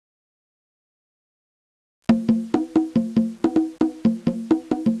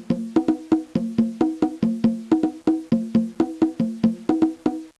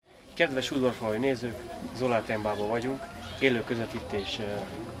Kedves udvarfalvi nézők, Zolátembában vagyunk, élő közvetítést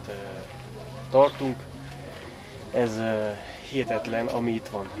tartunk. Ez hihetetlen, ami itt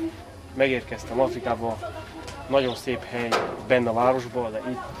van. Megérkeztem Afrikába, nagyon szép hely benne a városban, de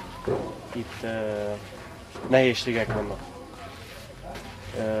itt nehézségek vannak.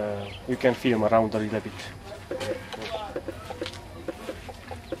 You can film around a little bit.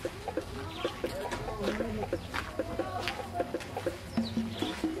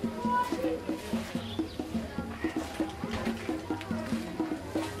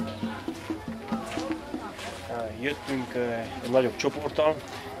 Jöttünk egy nagyobb csoporttal,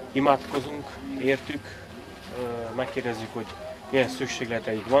 imádkozunk, értük, megkérdezzük, hogy milyen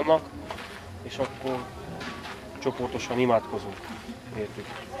szükségleteik vannak, és akkor csoportosan imádkozunk, értük.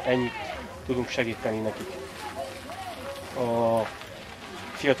 Ennyit tudunk segíteni nekik. A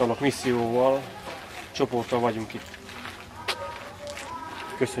fiatalok misszióval, csoporttal vagyunk itt.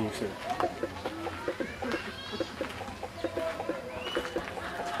 Köszönjük szépen!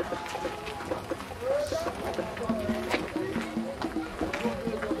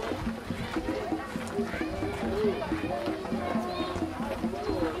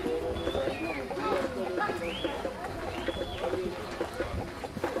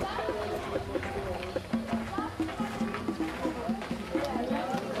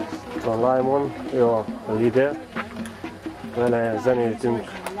 Van Limon, ő a líder, vele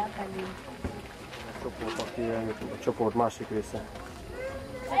zenéltünk, a csoport másik része.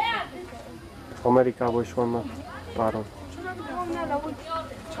 Amerikában is vannak páron.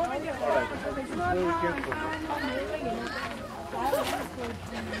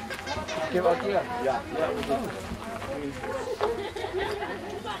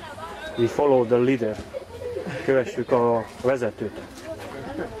 We follow the leader, kövessük a vezetőt.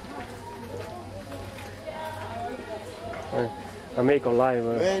 I make a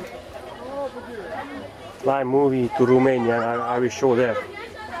live movie to Romania and I will show there.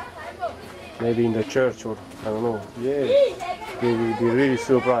 Maybe in the church or I don't know. Yeah. They will be really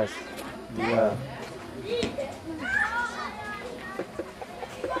surprised. Yeah.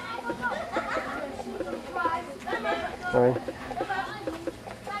 Right.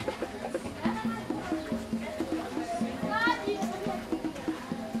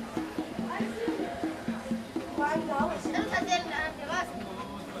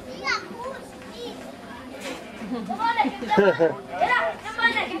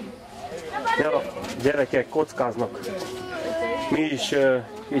 Ja, gyerekek kockáznak. Mi is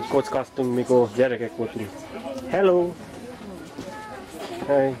így kockáztunk, mikor gyerekek voltunk. Hello!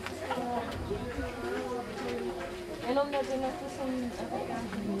 Hey!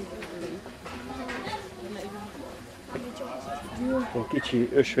 Kicsi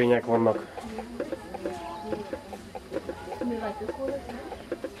ösvények vannak.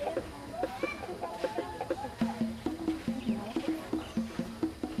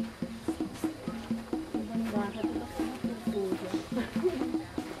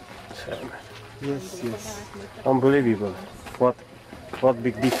 Yes, yes. Unbelievable. What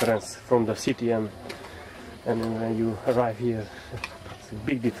big difference from the city and when you arrive here. It's a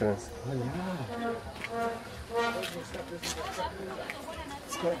big difference. Oh, yeah.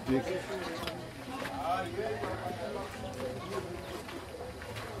 It's quite big.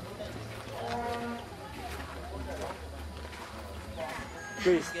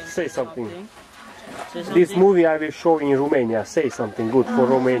 Please say something. This movie I will show in Romania. Say something good for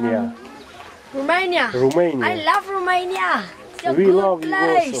Romania. Romania. Romania. I love Romania. It's a We good love you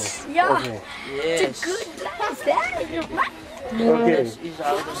place. also. Yeah. Okay. It's a good place. That is Romania. Okay.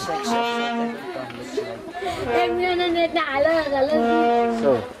 Em nghe nên nã lên.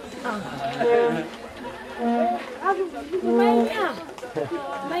 So. Romania.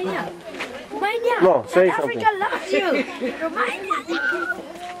 Romania. Romania. No, say something. Africa loves you. Romania.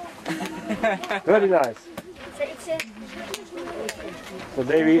 Very nice. So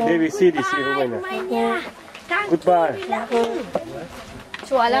they will see this in Romania. Goodbye.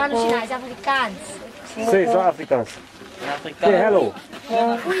 Chúa là nó chỉ nói Afrikaans. Say so Africans. Say hello.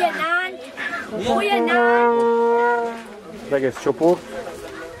 Goeienaand. Goeienaand. Egész csoport.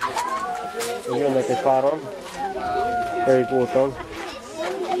 Jönnek egy páran. Itt voltam.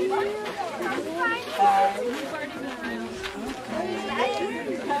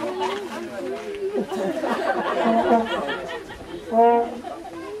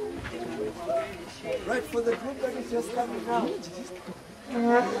 Right for the group that is just coming out.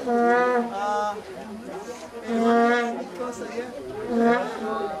 Closer here.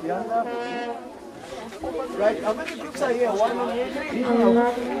 Right, how many groups are here? 1, 2,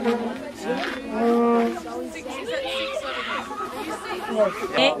 3.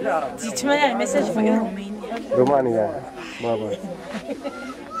 Dites-moi un message for you, Romania. Romania.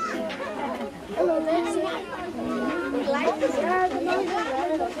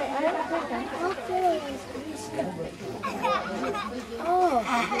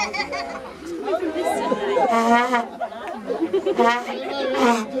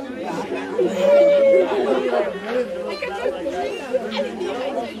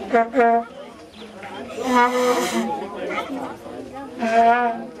 Baba.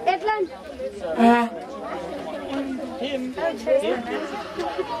 Edland.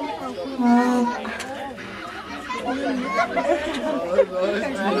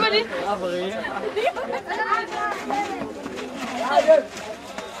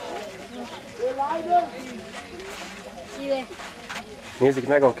 Nézzük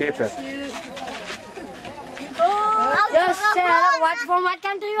meg a képet. Just say hello. What from what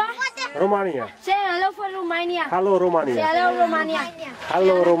country you are? Románia. Say hello for Romania. Hello Say Románia. hello Romania.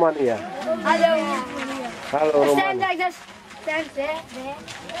 Hello Románia. Hello. Hello Stand Románia. like this. Stand there, there,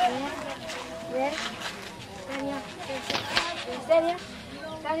 there. Stand here. Stand here.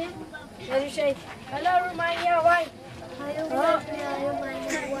 Stand here. Then you say, hello Romania, why?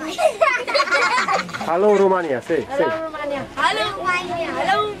 Hello Románia. Say, Hello say. Romania. Hello Romania.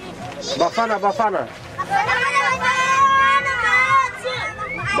 Hello. Bafana, Bafana.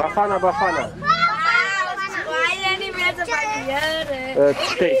 Bafana, Bafana.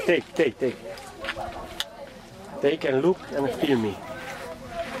 Take. Take and look and film me.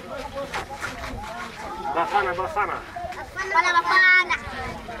 Bafana, Bafana.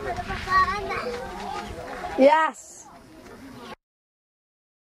 Yes.